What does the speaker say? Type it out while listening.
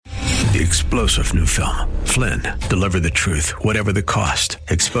The explosive new film, Flynn, deliver the truth, whatever the cost,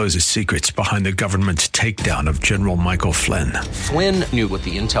 exposes secrets behind the government's takedown of General Michael Flynn. Flynn knew what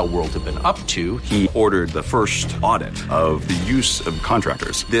the intel world had been up to. He ordered the first audit of the use of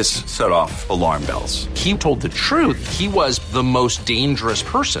contractors. This set off alarm bells. He told the truth. He was the most dangerous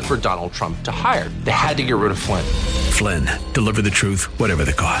person for Donald Trump to hire. They had to get rid of Flynn. Flynn, deliver the truth, whatever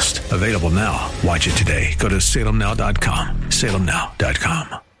the cost. Available now. Watch it today. Go to salemnow.com.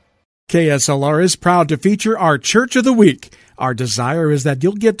 salemnow.com. KSLR is proud to feature our Church of the Week. Our desire is that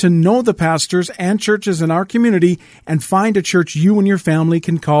you'll get to know the pastors and churches in our community and find a church you and your family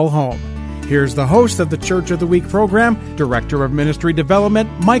can call home. Here's the host of the Church of the Week program, Director of Ministry Development,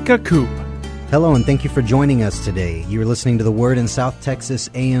 Micah Coop. Hello, and thank you for joining us today. You're listening to The Word in South Texas,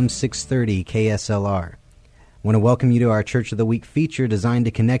 AM 630 KSLR. I want to welcome you to our Church of the Week feature designed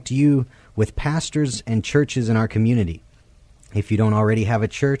to connect you with pastors and churches in our community. If you don't already have a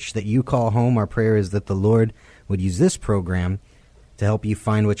church that you call home, our prayer is that the Lord would use this program to help you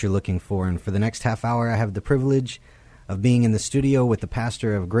find what you're looking for. And for the next half hour, I have the privilege of being in the studio with the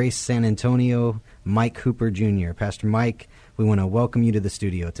pastor of Grace San Antonio, Mike Cooper Jr. Pastor Mike, we want to welcome you to the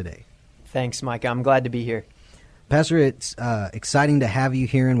studio today. Thanks, Mike. I'm glad to be here. Pastor, it's exciting to have you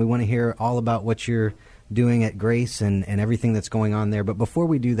here, and we want to hear all about what you're doing at Grace and everything that's going on there. But before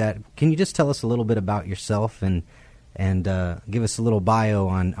we do that, can you just tell us a little bit about yourself and give us a little bio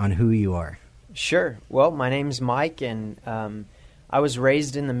on who you are? Sure. Well, my name's Mike, and I was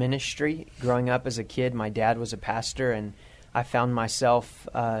raised in the ministry. Growing up as a kid, my dad was a pastor, and I found myself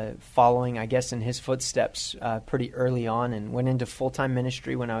following, I guess, in his footsteps pretty early on, and went into full-time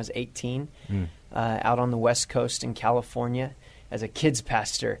ministry when I was 18, out on the West Coast in California as a kids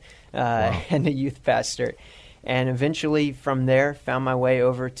pastor and a youth pastor. And eventually from there, found my way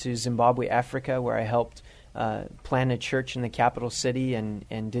over to Zimbabwe, Africa, where I helped plant a church in the capital city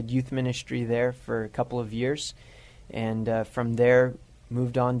and did youth ministry there for a couple of years. And from there,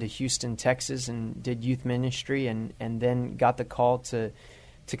 moved on to Houston, Texas, and did youth ministry, and then got the call to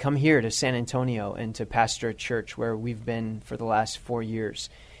come here to San Antonio and to pastor a church where we've been for the last 4 years.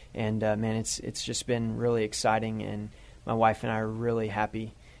 And man, it's just been really exciting, and my wife and I are really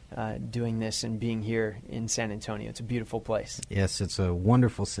happy doing this and being here in San Antonio. It's a beautiful place. Yes, it's a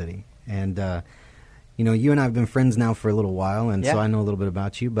wonderful city. And you and I have been friends now for a little while, and so I know a little bit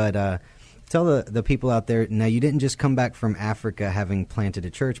about you. But tell the people out there, now you didn't just come back from Africa having planted a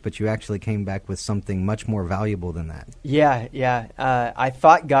church, but you actually came back with something much more valuable than that. Yeah. I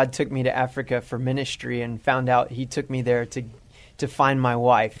thought God took me to Africa for ministry, and found out He took me there to find my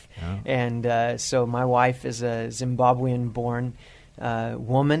wife. Oh. And so my wife is a Zimbabwean-born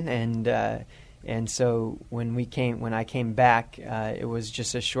woman, and so when I came back, it was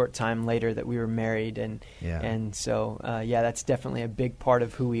just a short time later that we were married, and so that's definitely a big part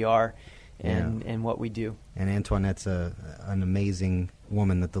of who we are and what we do. And Antoinette's an amazing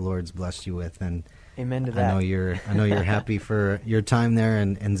woman that the Lord's blessed you with, and amen to that. I know you're happy for your time there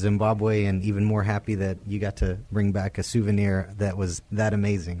in Zimbabwe, and even more happy that you got to bring back a souvenir that was that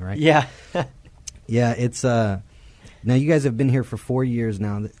amazing, right? Yeah. Yeah, it's now you guys have been here for 4 years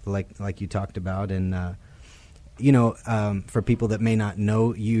now, like you talked about, and for people that may not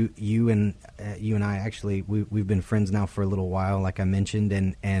know you and I actually we've been friends now for a little while, like I mentioned,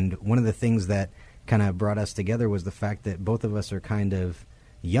 and one of the things that kind of brought us together was the fact that both of us are kind of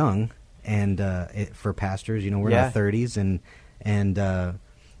young, and for pastors, we're in our 30s, and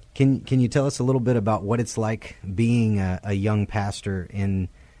can you tell us a little bit about what it's like being a young pastor in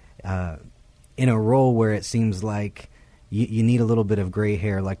a role where it seems like you need a little bit of gray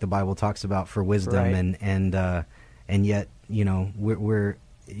hair, like the Bible talks about, for wisdom, right. and yet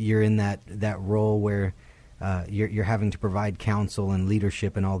you're in that role where you're having to provide counsel and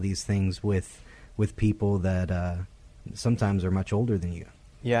leadership and all these things with people that sometimes are much older than you.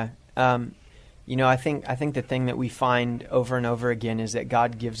 Yeah. I think the thing that we find over and over again is that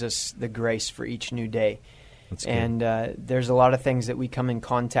God gives us the grace for each new day. And there's a lot of things that we come in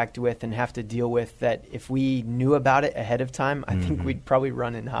contact with and have to deal with that if we knew about it ahead of time, I think we'd probably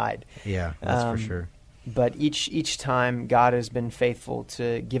run and hide. Yeah, that's for sure. But each time, God has been faithful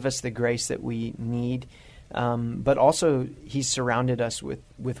to give us the grace that we need. But also, He's surrounded us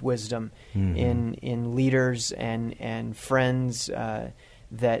with wisdom in leaders and friends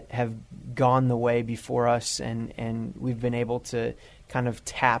that have gone the way before us, and we've been able to kind of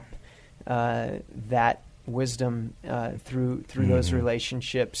tap that wisdom through those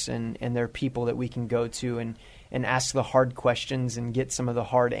relationships, and there are people that we can go to and ask the hard questions and get some of the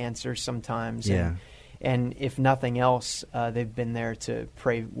hard answers sometimes. Yeah. And if nothing else, they've been there to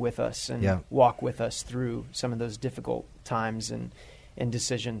pray with us and walk with us through some of those difficult times. and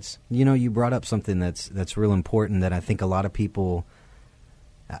decisions. You know, you brought up something that's real important that I think a lot of people,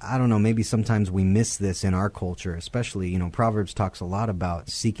 I don't know, maybe sometimes we miss this in our culture, especially, you know, Proverbs talks a lot about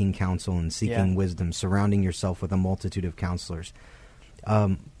seeking counsel and seeking wisdom, surrounding yourself with a multitude of counselors.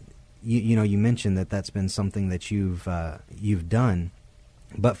 You know, you mentioned that that's been something that you've done,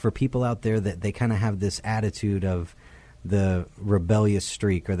 but for people out there that they kind of have this attitude of the rebellious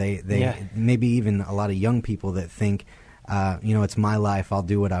streak, or they maybe even a lot of young people that think, you know, it's my life, I'll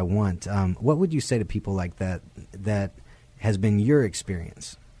do what I want. What would you say to people like that has been your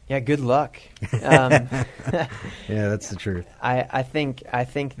experience? Yeah, good luck. Yeah, that's the truth. I think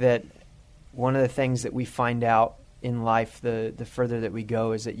that one of the things that we find out in life, the further that we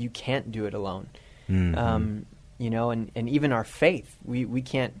go, is that you can't do it alone. Mm-hmm. You know, and even our faith, we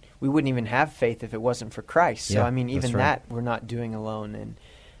wouldn't even have faith if it wasn't for Christ. So, I mean, even that we're not doing alone.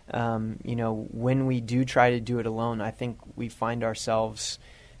 And, you know, when we do try to do it alone, I think we find ourselves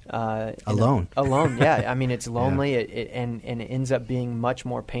alone. Alone, yeah. I mean, it's lonely, and it ends up being much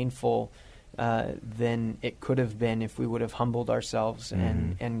more painful than it could have been if we would have humbled ourselves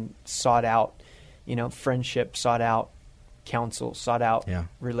and sought out, you know, friendship, sought out counsel, sought out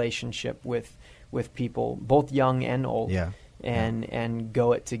relationship with people, both young and old, and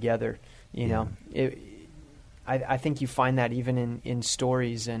go it together. You know, I think you find that even in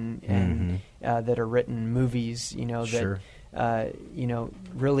stories and that are written, movies, you know, that you know,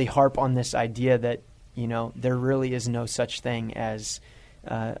 really harp on this idea that, you know, there really is no such thing as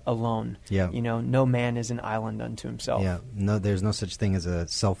alone. Yeah. You know, no man is an island unto himself. Yeah. No, there's no such thing as a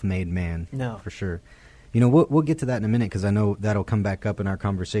self-made man. No, for sure. You know, we'll get to that in a minute, because I know that'll come back up in our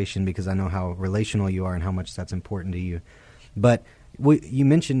conversation, because I know how relational you are and how much that's important to you. But you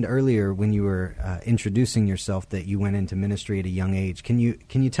mentioned earlier when you were introducing yourself that you went into ministry at a young age. Can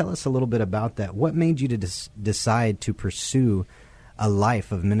you tell us a little bit about that? What made you to decide to pursue a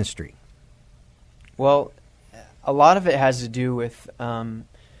life of ministry? Well, a lot of it has to do with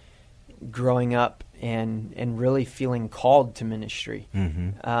growing up and really feeling called to ministry.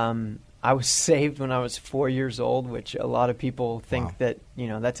 Mm-hmm. I was saved when I was 4 years old, which a lot of people think that, you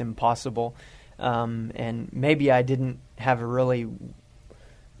know, that's impossible. And maybe I didn't have a really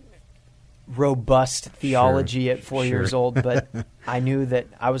robust theology at 4 years old, but I knew that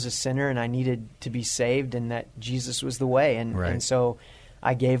I was a sinner and I needed to be saved, and that Jesus was the way. And so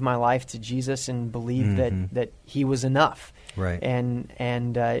I gave my life to Jesus and believed that he was enough. Right. And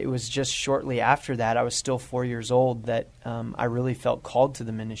it was just shortly after that, I was still 4 years old, that I really felt called to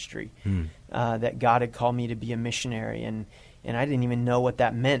the ministry, that God had called me to be a missionary. And I didn't even know what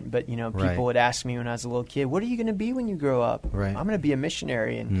that meant, but, you know, people would ask me when I was a little kid, what are you going to be when you grow up? Right. I'm going to be a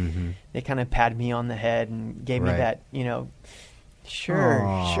missionary. And they kind of patted me on the head and gave me that, you know,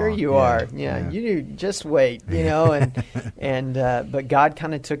 sure you are. Yeah, you just wait, you know, and but God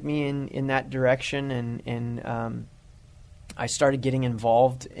kind of took me in that direction, and I started getting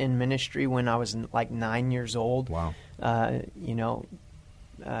involved in ministry when I was like 9 years old. Wow. You know,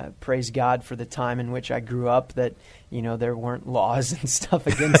 praise God for the time in which I grew up, that, you know, there weren't laws and stuff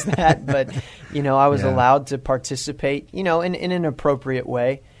against that, but, you know, I was allowed to participate, you know, in an appropriate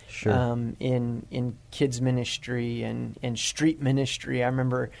way. Sure. In kids ministry and street ministry. I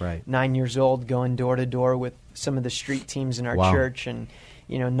remember 9 years old going door to door with some of the street teams in our church, and,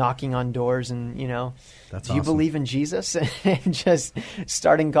 you know, knocking on doors and, you know, do you believe in Jesus? And just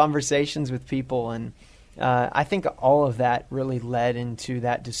starting conversations with people. And I think all of that really led into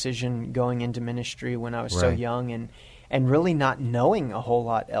that decision going into ministry when I was so young, and really not knowing a whole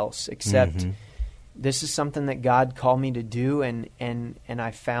lot else except this is something that God called me to do, and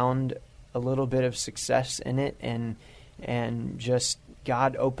I found a little bit of success in it, and just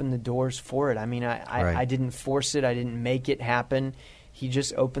God opened the doors for it. I mean, I didn't force it. I didn't make it happen. He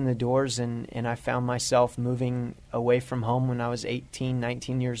just opened the doors, and I found myself moving away from home when I was 18,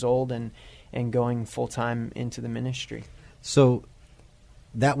 19 years old, and going full-time into the ministry. So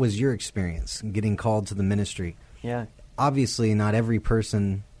that was your experience, getting called to the ministry. Yeah. Obviously, not every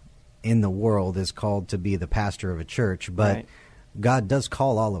person in the world is called to be the pastor of a church, but God does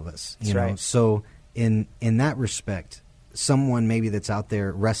call all of us. You know? So in that respect, someone maybe that's out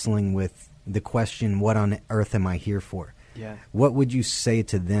there wrestling with the question, what on earth am I here for? Yeah. What would you say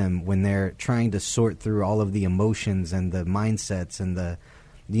to them when they're trying to sort through all of the emotions and the mindsets and the,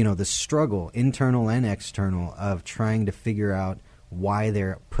 you know, the struggle, internal and external, of trying to figure out why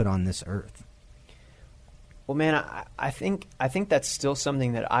they're put on this earth? Well, man, I think that's still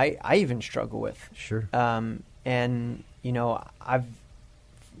something that I even struggle with. Sure. And, you know,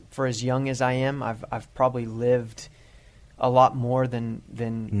 for as young as I am, I've probably lived a lot more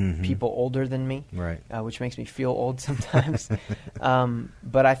than people older than me, Right. Which makes me feel old sometimes.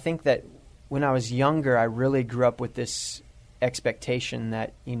 But I think that when I was younger, I really grew up with this expectation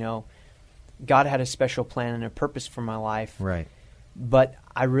that, God had a special plan and a purpose for my life. Right. But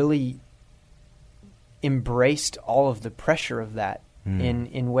I really embraced all of the pressure of that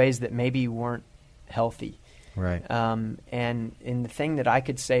in ways that maybe weren't healthy. Right. And the thing that I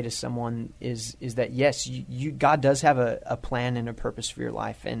could say to someone is that, yes, God does have a plan and a purpose for your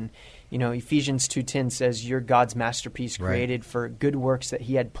life. And, Ephesians 2:10 says you're God's masterpiece, created for good works that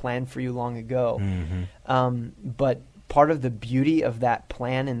he had planned for you long ago. But part of the beauty of that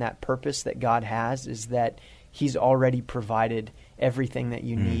plan and that purpose that God has is that he's already provided everything that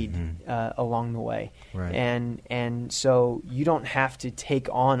you need along the way. Right. And so you don't have to take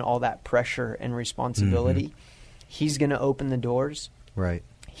on all that pressure and responsibility. He's going to open the doors. Right.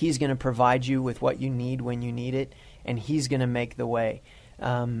 He's going to provide you with what you need when you need it, and he's going to make the way.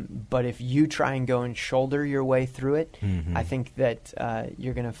 But if you try and go and shoulder your way through it, I think that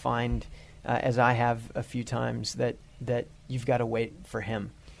you're going to find, as I have a few times, that you've got to wait for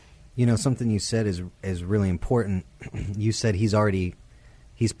him. Something you said is really important. You said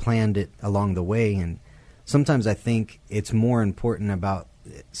he's planned it along the way, and sometimes I think it's more important about.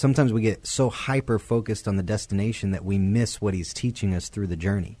 Sometimes we get so hyper focused on the destination that we miss what he's teaching us through the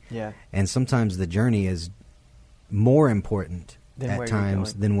journey. Yeah. And sometimes the journey is more important at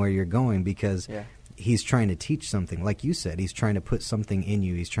times than where you're going, because he's trying to teach something. Like you said, he's trying to put something in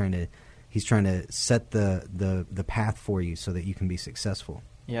you. He's trying to set the path for you so that you can be successful.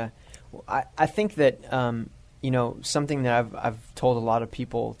 Yeah. Well, I think that something that I've told a lot of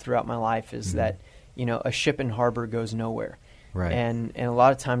people throughout my life is that a ship in harbor goes nowhere. Right. And a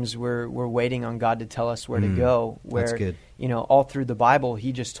lot of times we're waiting on God to tell us where to go. Where that's good. All through the Bible,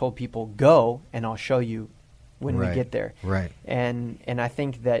 he just told people, "Go, and I'll show you when we get there." Right. And I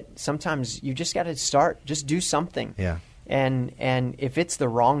think that sometimes you just got to start. Just do something. Yeah. And if it's the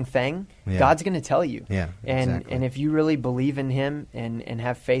wrong thing, God's going to tell you. Yeah. Exactly. And if you really believe in him and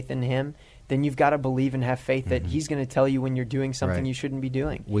have faith in him, then you've got to believe and have faith that he's going to tell you when you're doing something you shouldn't be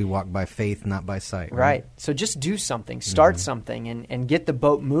doing. We walk by faith, not by sight. Right. So just do something. Start something and get the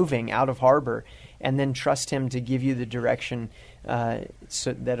boat moving out of harbor, and then trust him to give you the direction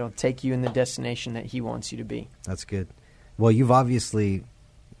so that'll take you in the destination that he wants you to be. That's good. Well, you've obviously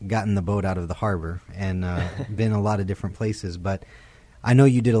gotten the boat out of the harbor and been a lot of different places, but I know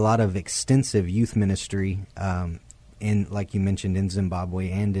you did a lot of extensive youth ministry in, like you mentioned, in Zimbabwe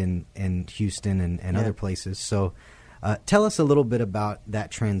and in Houston and other places. So tell us a little bit about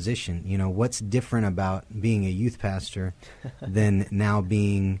that transition. What's different about being a youth pastor than now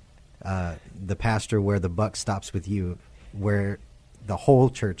being the pastor where the buck stops with you, where the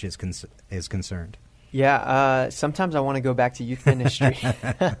whole church is concerned? Yeah, sometimes I want to go back to youth ministry.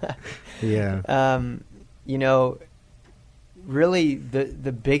 Yeah. Really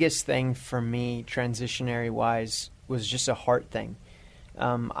the biggest thing for me, transitionary-wise, was just a heart thing.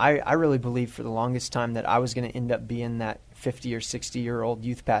 I really believed for the longest time that I was going to end up being that 50 or 60-year-old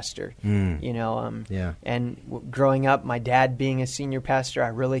youth pastor. And growing up, my dad being a senior pastor, I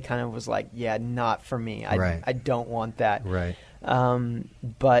really kind of was like, not for me. I don't want that. Right.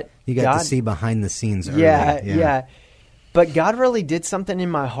 But you got to see behind the scenes early. Yeah. But God really did something in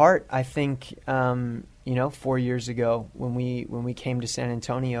my heart, I think, 4 years ago when we came to San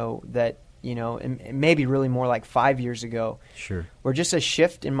Antonio, that, and maybe really more like 5 years ago. Sure. Where just a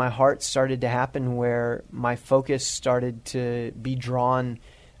shift in my heart started to happen, where my focus started to be drawn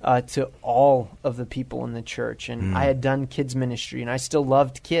to all of the people in the church. And I had done kids ministry, and I still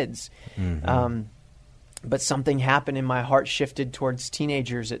loved kids. But something happened, and my heart shifted towards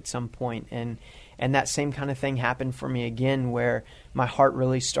teenagers at some point. And that same kind of thing happened for me again, where my heart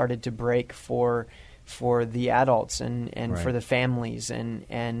really started to break for the adults and for the families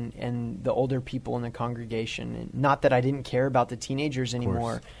and the older people in the congregation. And not that I didn't care about the teenagers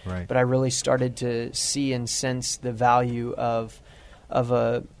anymore, but I really started to see and sense the value of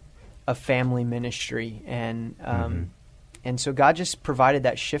a family ministry. And so God just provided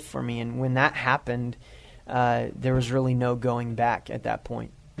that shift for me. And when that happened, there was really no going back at that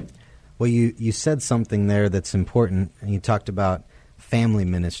point. Well, you said something there that's important, and you talked about family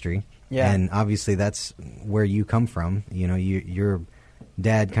ministry. Yeah. And obviously that's where you come from. Your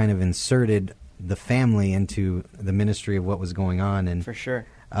dad kind of inserted the family into the ministry of what was going on. And for sure.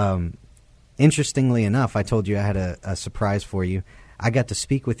 Interestingly enough, I told you I had a surprise for you. I got to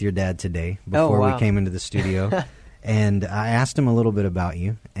speak with your dad today before we came into the studio. And I asked him a little bit about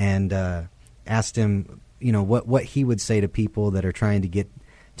you, and asked him, what he would say to people that are trying to get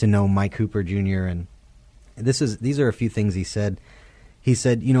to know Mike Hooper Jr. And these are a few things he said. He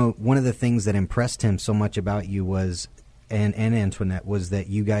said, one of the things that impressed him so much about you was, and Antoinette, was that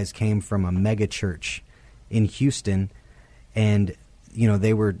you guys came from a mega church in Houston, and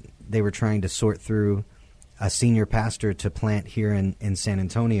they were trying to sort through a senior pastor to plant here in San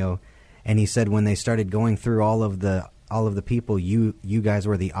Antonio. And he said when they started going through all of the people, you guys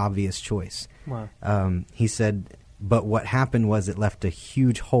were the obvious choice. Wow. He said, but what happened was it left a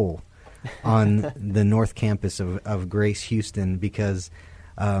huge hole on the North Campus of Grace Houston, because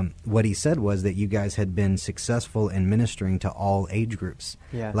what he said was that you guys had been successful in ministering to all age groups,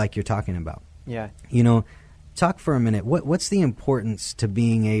 like you're talking about. Yeah. Talk for a minute. What's the importance to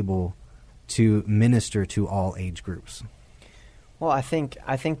being able to minister to all age groups? Well, I think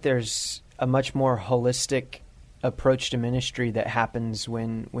there's a much more holistic approach to ministry that happens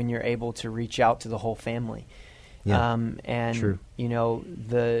when you're able to reach out to the whole family. Yeah, and true.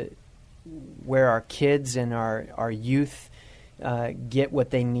 Where our kids and our youth get what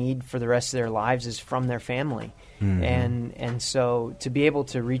they need for the rest of their lives is from their family. Mm-hmm. And so to be able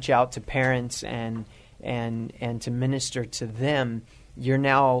to reach out to parents and to minister to them, you're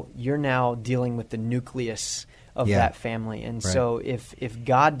now dealing with the nucleus of that family. And so if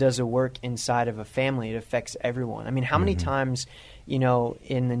God does a work inside of a family, it affects everyone. I mean, how many times, in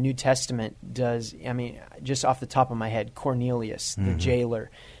the New Testament just off the top of my head, Cornelius, the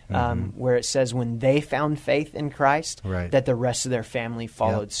jailer, where it says when they found faith in Christ, that the rest of their family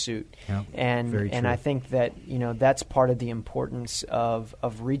followed suit. Yep. And I think that, that's part of the importance of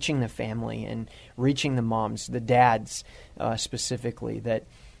reaching the family and reaching the moms, the dads specifically, that,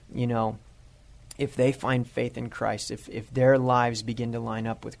 if they find faith in Christ, if their lives begin to line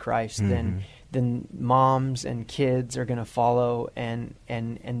up with Christ, then moms and kids are going to follow, and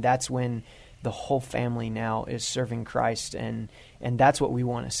that's when the whole family now is serving Christ, and that's what we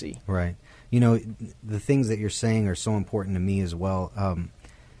want to see. Right. The things that you're saying are so important to me as well.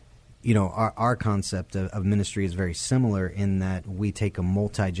 Our concept of ministry is very similar in that we take a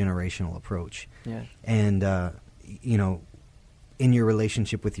multi-generational approach. Yeah. And in your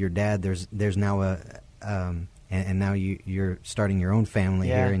relationship with your dad, there's now and now you're starting your own family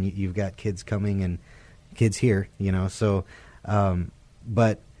here, and you've got kids coming and kids here, So,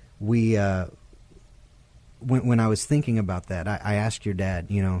 but we, when I was thinking about that, I asked your dad,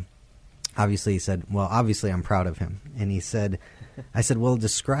 obviously he said, well, obviously I'm proud of him. And he said, I said, well,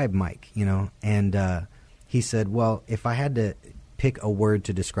 describe Mike, and he said, well, if I had to pick a word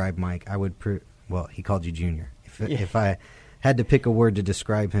to describe Mike, I would, well, he called you Junior. If I had to pick a word to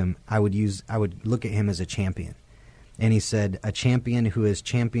describe him, I would look at him as a champion. And he said, a champion who has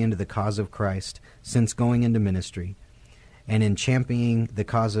championed the cause of Christ since going into ministry. And in championing the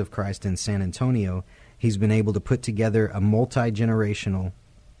cause of Christ in San Antonio, he's been able to put together a multi-generational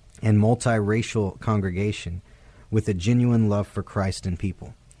and multiracial congregation with a genuine love for Christ and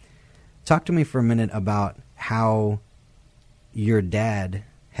people. Talk to me for a minute about how your dad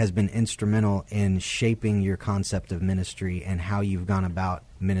has been instrumental in shaping your concept of ministry and how you've gone about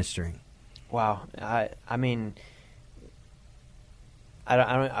ministering. Wow. I mean,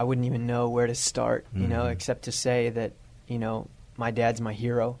 I wouldn't even know where to start, except to say that, my dad's my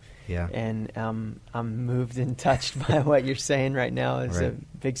hero. Yeah. And I'm moved and touched by what you're saying right now. It's a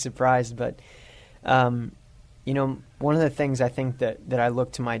big surprise. But, one of the things I think that I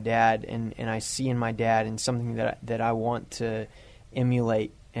look to my dad and I see in my dad and something that I want to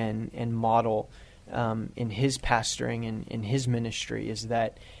emulate and model in his pastoring and in his ministry is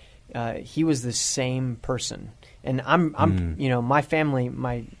that he was the same person. And I'm my family,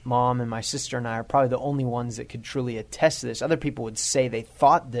 my mom and my sister and I are probably the only ones that could truly attest to this. Other people would say they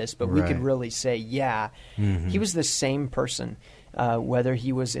thought this, but we could really say, he was the same person, whether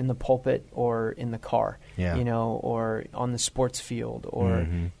he was in the pulpit or in the car, or on the sports field or,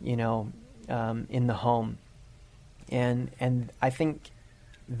 in the home. And I think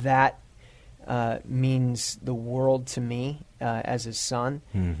that means the world to me as his son,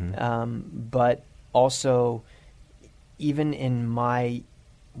 but also even in my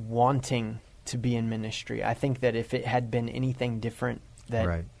wanting to be in ministry, I think that if it had been anything different,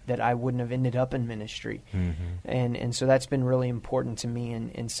 that I wouldn't have ended up in ministry. And so that's been really important to me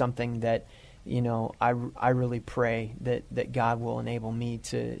and something that, I really pray that God will enable me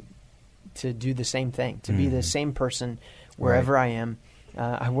to do the same thing, to be the same person wherever I am.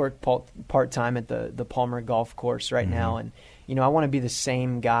 I work part-time at the Palmer Golf Course right now, and I want to be the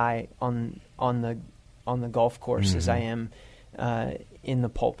same guy on the golf course as I am in the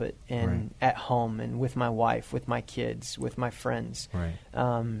pulpit and at home and with my wife, with my kids, with my friends.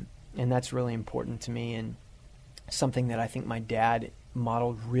 And that's really important to me, and something that I think my dad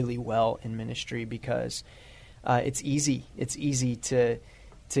modeled really well in ministry, because it's easy. It's easy to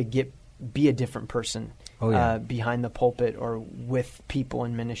be a different person behind the pulpit or with people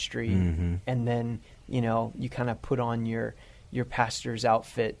in ministry, and then you kind of put on your pastor's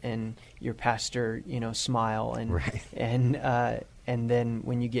outfit and your pastor smile and then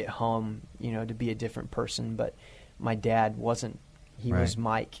when you get home to be a different person. But my dad wasn't. He was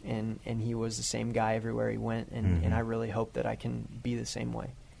Mike, and he was the same guy everywhere he went, and I really hope that I can be the same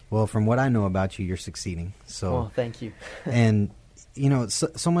way. Well, from what I know about you, you're succeeding. So, well, thank you. And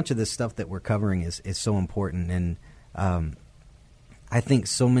so much of this stuff that we're covering is so important, and I think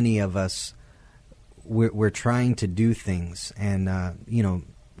so many of us we're trying to do things, and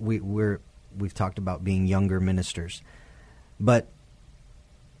we've talked about being younger ministers, but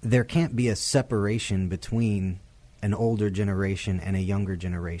there can't be a separation between an older generation and a younger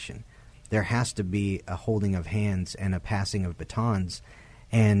generation. There has to be a holding of hands and a passing of batons.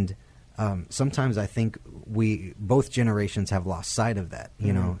 And sometimes I think both generations have lost sight of that,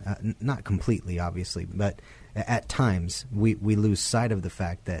 not completely, obviously, but at times we lose sight of the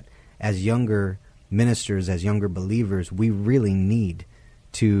fact that as younger ministers, as younger believers, we really need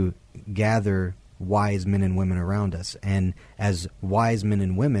to gather wise men and women around us. And as wise men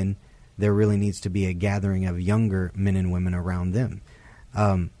and women, there really needs to be a gathering of younger men and women around them.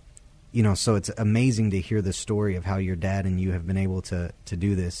 So it's amazing to hear the story of how your dad and you have been able to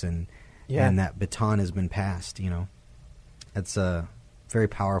do this, and that baton has been passed. That's a very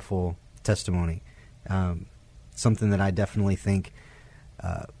powerful testimony. Something that I definitely think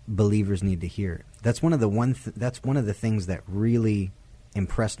believers need to hear. That's one of the things that really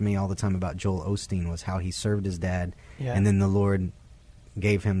impressed me all the time about Joel Osteen, was how he served his dad, and then the Lord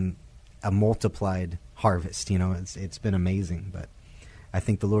gave him a multiplied harvest. It's been amazing, but I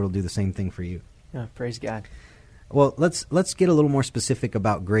think the Lord will do the same thing for you. Oh, praise God. Well, let's get a little more specific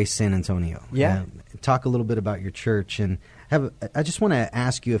about Grace San Antonio. Yeah. Talk a little bit about your church, and I just want to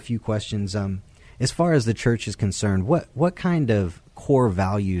ask you a few questions. As far as the church is concerned, what kind of core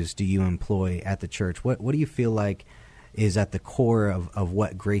values do you employ at the church? What do you feel like is at the core of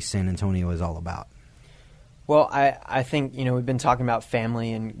what Grace San Antonio is all about? Well, I think, we've been talking about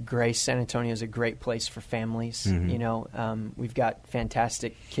family, and Grace San Antonio is a great place for families. We've got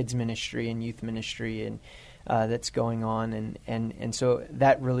fantastic kids ministry and youth ministry and that's going on. And so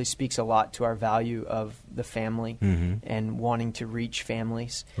that really speaks a lot to our value of the family and wanting to reach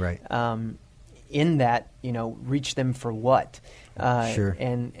families. Right. In that, reach them for what? Sure.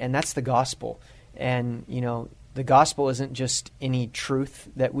 And that's the gospel. And, the gospel isn't just any truth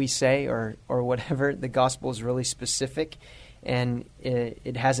that we say or whatever. The gospel is really specific, and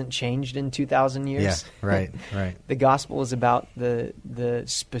it hasn't changed in 2,000 years. Yeah, right. The gospel is about the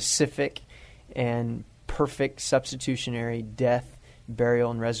specific and perfect substitutionary death,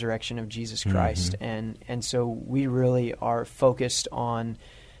 burial, and resurrection of Jesus Christ. And so we really are focused on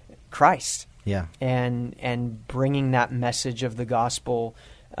Christ. Yeah. And bringing that message of the gospel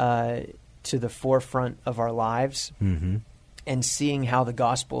to the forefront of our lives, and seeing how the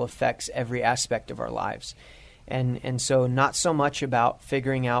gospel affects every aspect of our lives. And so not so much about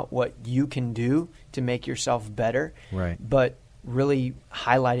figuring out what you can do to make yourself better, right, but really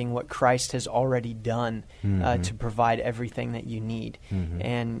highlighting what Christ has already done to provide everything that you need.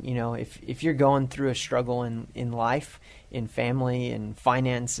 And, if you're going through a struggle in life, in family, in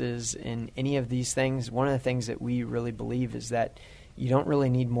finances, in any of these things, one of the things that we really believe is that you don't really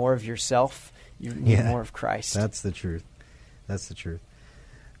need more of yourself. You need more of Christ. That's the truth.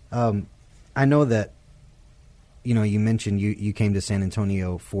 I know that, you mentioned you came to San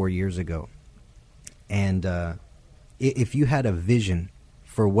Antonio 4 years ago. And if you had a vision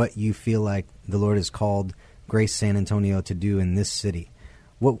for what you feel like the Lord has called Grace San Antonio to do in this city,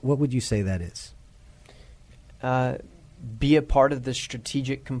 what would you say that is? Be a part of the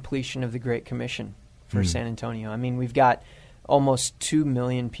strategic completion of the Great Commission for San Antonio. I mean, we've got almost 2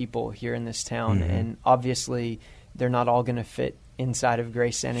 million people here in this town, and obviously they're not all going to fit inside of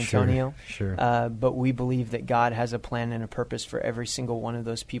Grace San Antonio. Sure. But we believe that God has a plan and a purpose for every single one of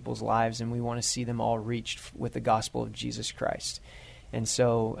those people's lives, and we want to see them all reached with the gospel of Jesus Christ. And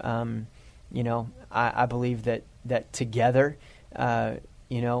so, I believe that together,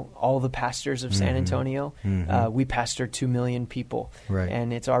 all the pastors of San Antonio, we pastor 2 million people. Right.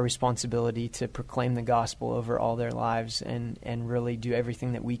 And it's our responsibility to proclaim the gospel over all their lives and really do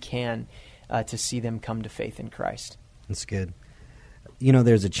everything that we can to see them come to faith in Christ. That's good.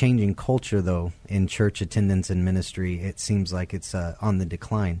 There's a changing culture, though, in church attendance and ministry. It seems like it's on the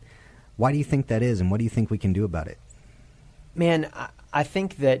decline. Why do you think that is, and what do you think we can do about it? Man, I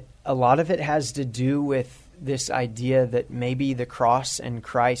think that a lot of it has to do with this idea that maybe the cross and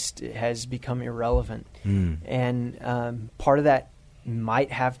Christ has become irrelevant. And part of that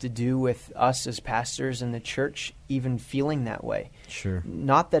might have to do with us as pastors in the church even feeling that way. Sure.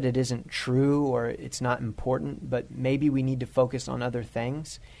 Not that it isn't true or it's not important, but maybe we need to focus on other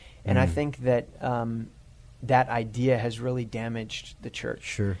things. And I think that that idea has really damaged the church.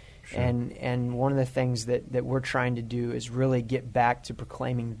 Sure. And one of the things that we're trying to do is really get back to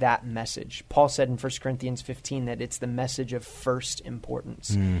proclaiming that message. Paul said in 1 Corinthians 15 that it's the message of first importance.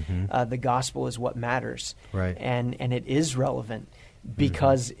 The gospel is what matters. Right. And it is relevant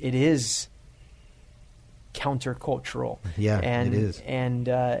because it is countercultural. Yeah, and, it is. And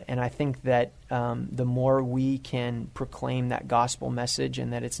I think that the more we can proclaim that gospel message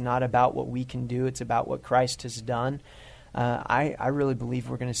and that it's not about what we can do, it's about what Christ has done, I really believe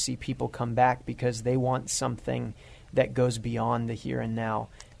we're going to see people come back because they want something that goes beyond the here and now.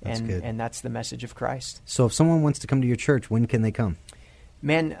 And that's the message of Christ. So if someone wants to come to your church, when can they come?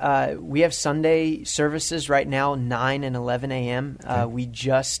 Man, we have Sunday services right now, 9 and 11 a.m. We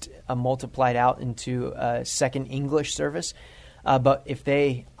just multiplied out into a second English service. But if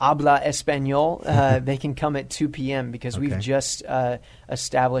they habla español, they can come at 2 p.m. because we've just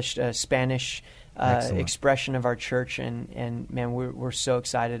established a Spanish expression of our church. And man, we're so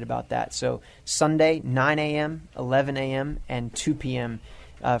excited about that. So Sunday, 9 a.m., 11 a.m., and 2 p.m.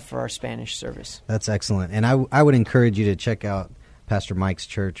 For our Spanish service. That's excellent. And I would encourage you to check out Pastor Mike's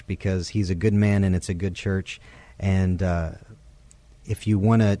church because he's a good man and it's a good church. And if you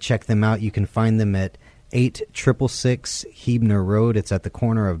want to check them out, you can find them at 8666 Huebner Road. It's at the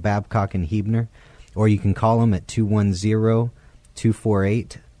corner of Babcock and Huebner. Or you can call them at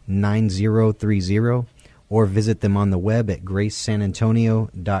 210-248-9030 or visit them on the web at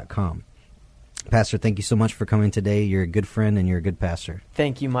gracesanantonio.com. Pastor, thank you so much for coming today. You're a good friend and you're a good pastor.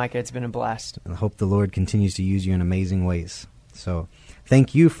 Thank you, Micah. It's been a blast. I hope the Lord continues to use you in amazing ways. So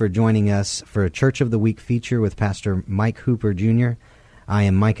thank you for joining us for a Church of the Week feature with Pastor Mike Hooper Jr. I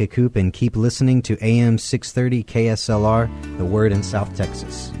am Micah Coop, and keep listening to AM 630 KSLR, The Word in South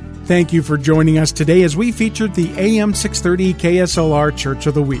Texas. Thank you for joining us today as we featured the AM 630 KSLR Church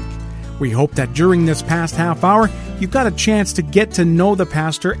of the Week. We hope that during this past half hour, you've got a chance to get to know the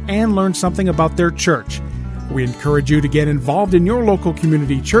pastor and learn something about their church. We encourage you to get involved in your local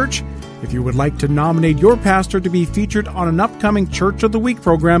community church. If you would like to nominate your pastor to be featured on an upcoming Church of the Week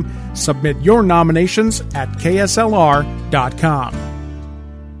program, submit your nominations at kslr.com.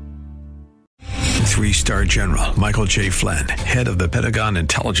 3-star General Michael J. Flynn, head of the Pentagon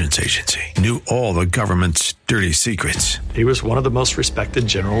Intelligence Agency, knew all the government's dirty secrets. He was one of the most respected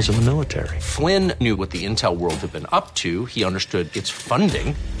generals in the military. Flynn knew what the intel world had been up to. He understood its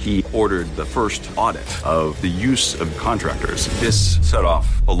funding. He ordered the first audit of the use of contractors. This set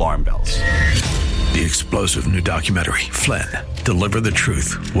off alarm bells. The explosive new documentary, Flynn, Deliver the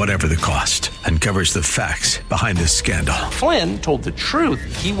Truth, Whatever the Cost, uncovers the facts behind this scandal. Flynn told the truth.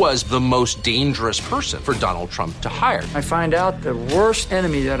 He was the most dangerous person for Donald Trump to hire. I find out the worst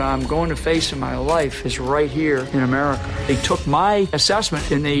enemy that I'm going to face in my life is right here in America. They took my assessment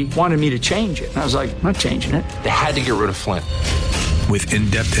and they wanted me to change it. And I was like, I'm not changing it. They had to get rid of Flynn. With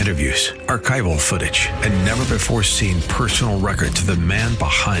in-depth interviews, archival footage, and never-before-seen personal records of the man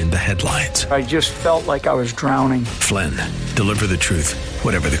behind the headlines. I just felt like I was drowning. Flynn, Deliver the Truth,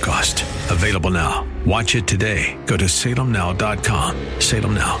 Whatever the Cost. Available now. Watch it today. Go to salemnow.com.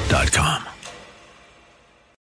 salemnow.com.